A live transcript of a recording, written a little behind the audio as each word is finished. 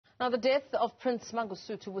Now, the death of Prince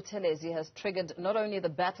Mangosuthu Buthelezi has triggered not only the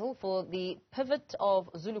battle for the pivot of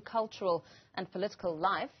Zulu cultural and political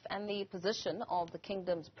life and the position of the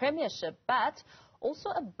kingdom's premiership, but also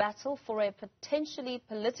a battle for a potentially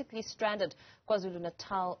politically stranded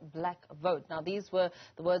KwaZulu-Natal black vote. Now, these were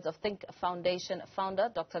the words of Thinc Foundation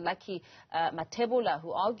founder Dr. Lucky Buthelezi,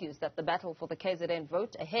 who argues that the battle for the KZN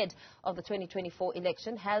vote ahead of the 2024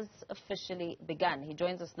 election has officially begun. He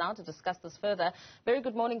joins us now to discuss this further. Very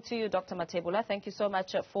good morning to you, Dr. Buthelezi. Thank you so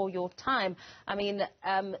much for your time. I mean,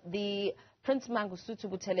 the Prince Mangosuthu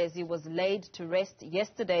Buthelezi was laid to rest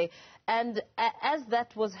yesterday, and as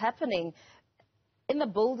that was happening, in the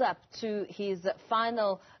build-up to his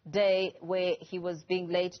final day where he was being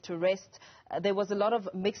laid to rest, there was a lot of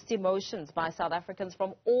mixed emotions by South Africans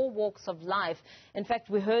from all walks of life. In fact,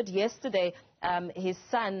 we heard yesterday his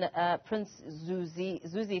son, Prince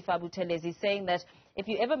Mangosuthu Buthelezi, saying that if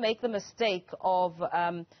you ever make the mistake of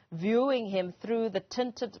viewing him through the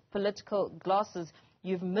tinted political glasses,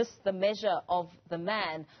 you've missed the measure of the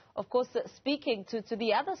man. Of course, speaking to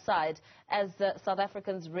the other side as South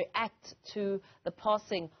Africans react to the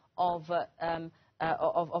passing of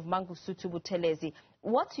Mangosuthu Buthelezi.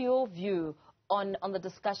 What's your view on the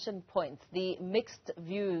discussion points, the mixed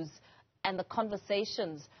views and the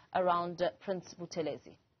conversations around Prince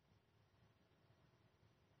Buthelezi?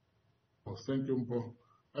 Thank you, Mpo.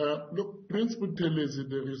 Look, Prince Buthelezi,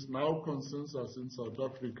 there is now consensus in South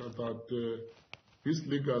Africa that his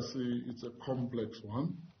legacy is a complex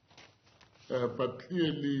one. But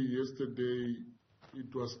clearly, yesterday,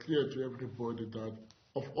 it was clear to everybody that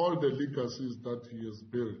of all the legacies that he has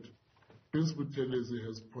built, Prince Buthelezi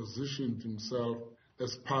has positioned himself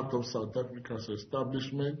as part of South Africa's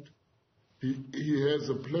establishment. He has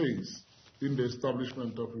a place in the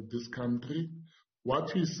establishment of this country.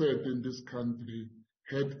 What he said in this country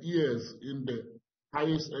had ears in the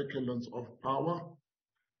highest echelons of power,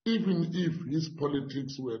 even if his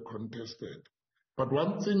politics were contested. But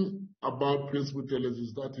one thing about Prince Buthelezi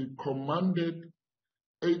is that he commanded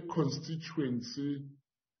a constituency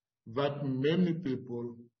that many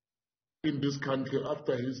people in this country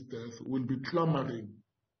after his death will be clamoring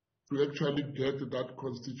to actually get that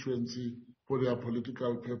constituency for their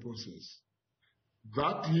political purposes.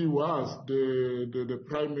 That he was the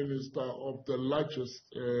Prime Minister of the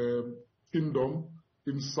largest kingdom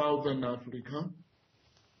in Southern Africa,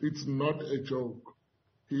 it's not a joke.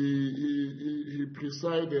 He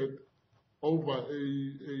presided over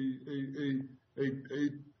a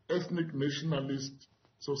ethnic nationalist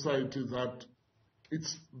society that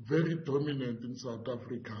it's very dominant in South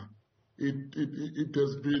Africa. It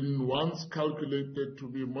has been once calculated to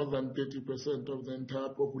be more than 30% of the entire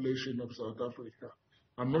population of South Africa.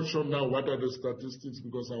 I'm not sure now what are the statistics,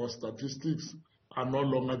 because our statistics are no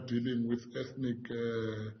longer dealing with ethnic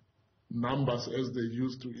numbers as they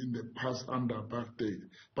used to in the past under apartheid.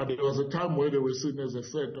 But there was a time where they were seen as a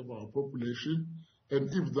third of our population, and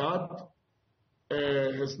if that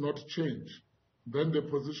has not changed, then the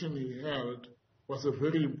position he held was a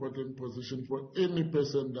very important position for any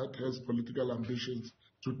person that has political ambitions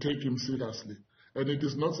to take him seriously. And it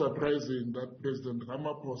is not surprising that President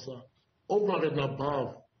Ramaphosa, over and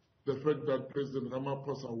above the fact that President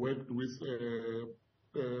Ramaphosa worked with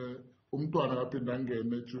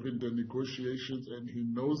during the negotiations, and he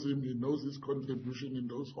knows him, he knows his contribution in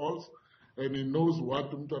those halls, and he knows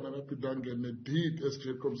what did, as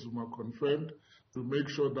Jacob Zuma confirmed, to make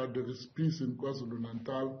sure that there is peace in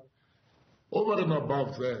KwaZulu-Natal. Over and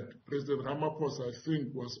above that, President Ramaphosa, I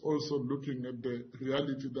think, was also looking at the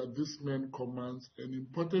reality that this man commands an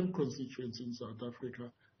important constituency in South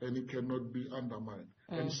Africa, and it cannot be undermined.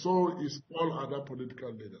 And so is all other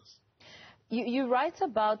political leaders. You write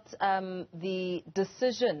about the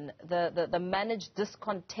decision, the managed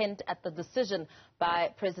discontent at the decision by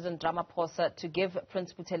President Ramaphosa to give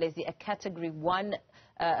Prince Buthelezi a Category 1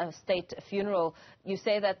 state funeral. You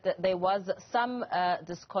say that there was some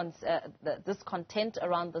discontent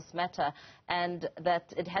around this matter and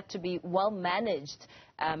that it had to be well managed.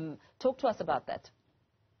 Talk to us about that.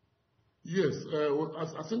 Yes,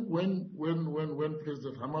 I think when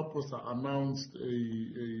President Ramaphosa announced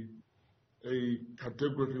a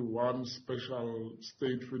Category 1 special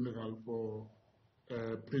state funeral for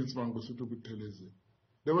Prince Mangosuthu Buthelezi,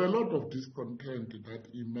 there were a lot of discontent that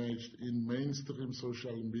emerged in mainstream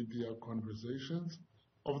social media conversations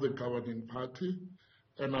of the governing party.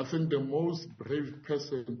 And I think the most brave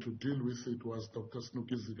person to deal with it was Dr.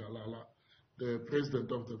 Snuki Zikalala, the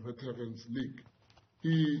president of the Veterans League.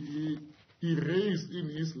 He raised in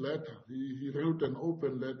his letter, he wrote an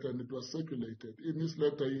open letter and it was circulated. In his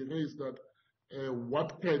letter, he raised that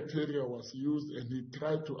what criteria was used, and he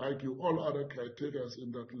tried to argue all other criteria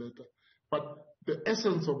in that letter. But the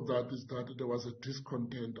essence of that is that there was a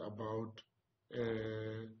discontent about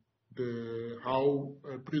how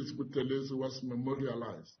Prince Buthelezi was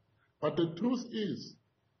memorialized. But the truth is,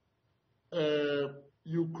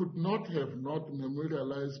 you could not have not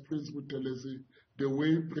memorialized Prince Buthelezi the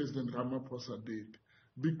way President Ramaphosa did,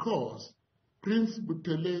 because Prince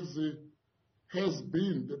Buthelezi has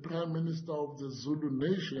been the Prime Minister of the Zulu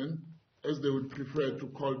Nation, as they would prefer to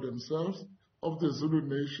call themselves, of the Zulu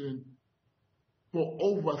Nation for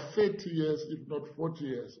over 30 years, if not 40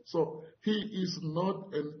 years. So he is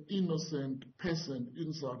not an innocent person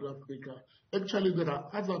in South Africa. Actually, there are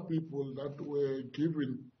other people that were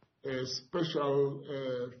given special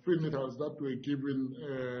funerals, that were given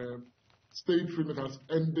state funerals,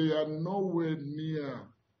 and they are nowhere near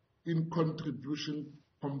in contribution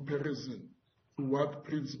comparison to what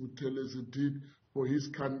Prince Buthelezi did for his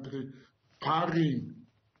country, barring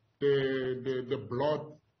the blood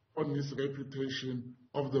on his reputation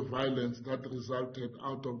of the violence that resulted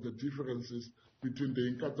out of the differences between the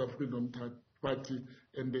Inkatha Freedom Party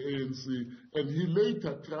and the ANC. And he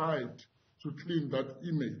later tried to clean that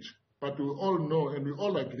image. But we all know and we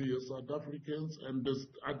all agree as South Africans, and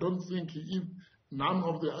I don't think if none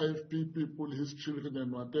of the IFP people, his children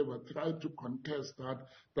and whatever, tried to contest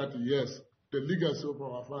that yes, the legacy of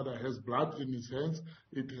our father has blood in his hands.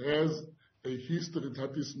 It has a history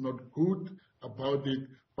that is not good about it,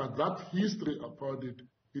 but that history about it,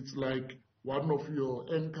 it's like one of your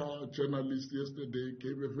anchor journalists yesterday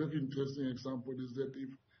gave a very interesting example, is that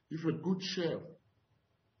if a good chef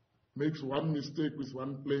makes one mistake with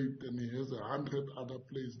one plate and he has 100 other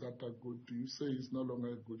plates that are good, do you say he's no longer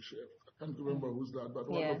a good chef? I can't remember who's that, but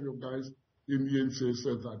one of your guys in ENC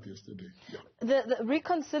said that yesterday. Yeah. The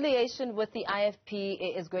reconciliation with the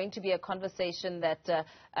IFP is going to be a conversation that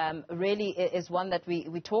really is one that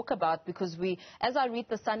we talk about, because as I read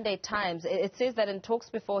the Sunday Times, it says that in talks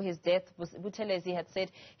before his death, Buthelezi had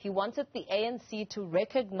said he wanted the ANC to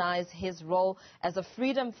recognize his role as a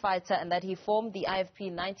freedom fighter, and that he formed the IFP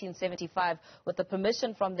in 1975 with the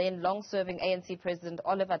permission from then long-serving ANC President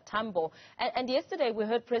Oliver Tambo. And yesterday we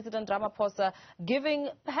heard President Ramaphosa giving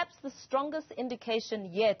perhaps the strongest indication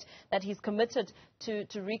yet that he's committed to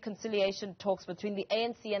reconciliation talks between the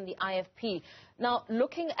ANC and the IFP. Now,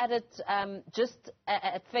 looking at it just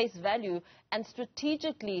at face value and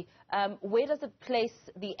strategically, where does it place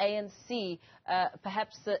the ANC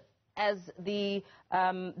perhaps as the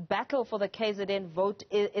battle for the KZN vote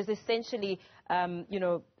is essentially,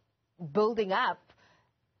 building up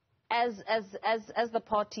as the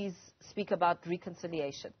parties speak about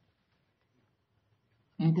reconciliation?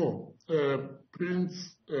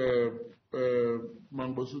 Prince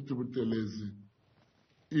Mangosuthu Buthelezi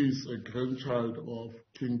is a grandchild of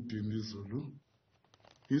King Dinizulu.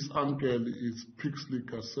 His uncle is Pixley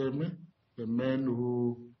Kaseme, the man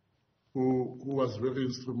who was very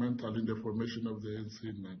instrumental in the formation of the ANC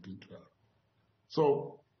in 1912.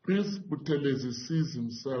 So Prince Buthelezi sees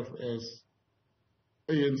himself as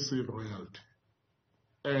ANC royalty,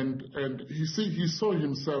 and he saw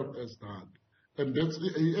himself as that. And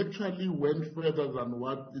he actually went further than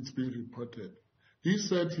what it's been reported. He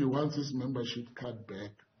said he wants his membership card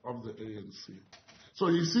back of the ANC. So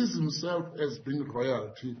he sees himself as being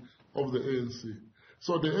royalty of the ANC.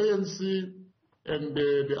 So the ANC and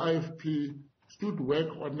the IFP should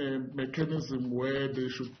work on a mechanism where they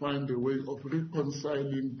should find a way of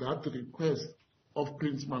reconciling that request of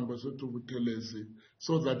Prince Mangosuthu Buthelezi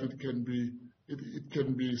so that it can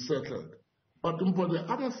be settled. But the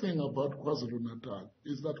other thing about KwaZulu-Natal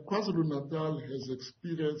is that KwaZulu-Natal has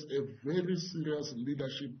experienced a very serious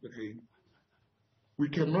leadership drain. We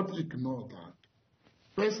cannot ignore that.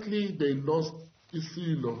 Firstly, they lost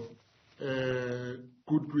Isilo,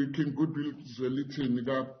 King Goodwill Zwelithini,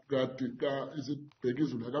 is it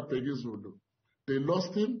Pegizulu? They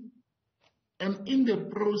lost him. And in the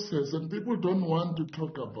process, and people don't want to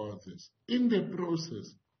talk about this, in the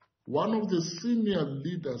process, one of the senior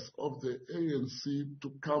leaders of the ANC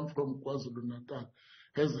to come from KwaZulu-Natal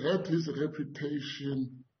has had his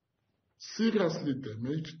reputation seriously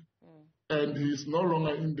damaged, and he is no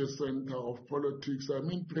longer in the center of politics. I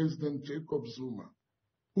mean President Jacob Zuma,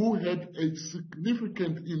 who had a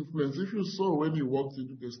significant influence. If you saw when he walked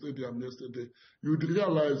into the stadium yesterday, you'd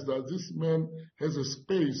realize that this man has a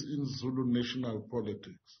space in Zulu national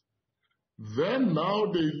politics. Then now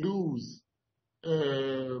they lose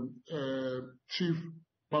Chief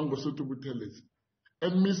Mangosuthu Buthelezi.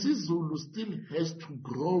 And Mrs. Zulu still has to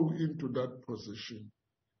grow into that position.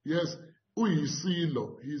 Yes,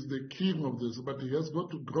 Uyisilo, he's the king of this, but he has got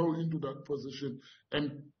to grow into that position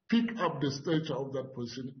and pick up the stature of that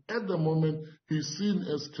position. At the moment, he's seen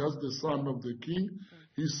as just the son of the king.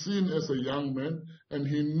 He's seen as a young man, and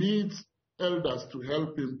he needs elders to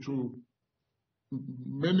help him to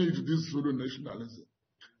manage this Zulu nationalism.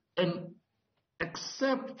 And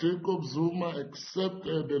except Jacob Zuma, except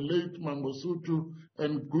the late Mangosuthu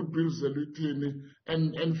and Goodwill Zwelithini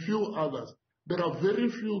and few others, there are very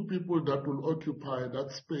few people that will occupy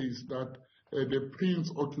that space that the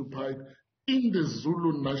prince occupied in the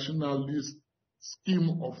Zulu nationalist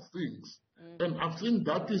scheme of things. And I think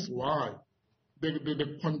that is why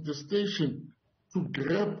the contestation to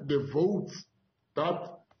grab the votes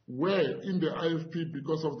that were in the IFP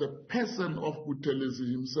because of the person of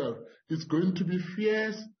Buthelezi himself is going to be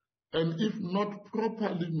fierce, and if not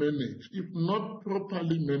properly managed,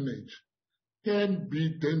 can be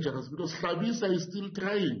dangerous, because Hlabisa is still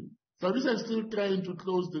trying. Hlabisa is still trying to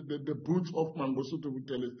close the boots of Mangosuthu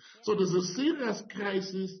Buthelezi. So there's a serious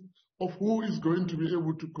crisis of who is going to be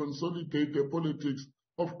able to consolidate the politics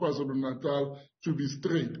of KwaZulu-Natal to be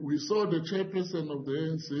straight. We saw the chairperson of the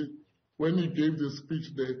ANC when he gave the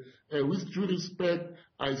speech there. With due respect,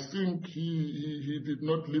 I think he did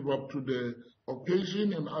not live up to the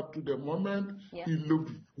occasion and up to the moment. Yeah. He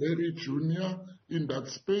looked very junior in that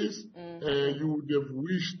space. You would have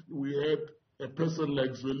wished we had a person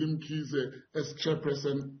like Zweli Mkhize as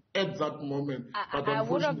chairperson at that moment. I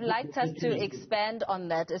would have liked us to expand on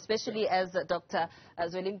that, especially as Dr.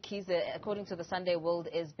 Zweli Mkhize, according to the Sunday World,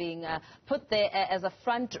 is being put there as a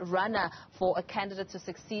front runner for a candidate to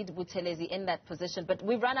succeed Buthelezi in that position. But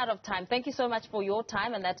we've run out of time. Thank you so much for your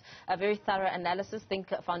time and that very thorough analysis.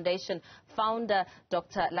 Thinc Foundation founder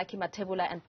Dr. Lucky Buthelezi and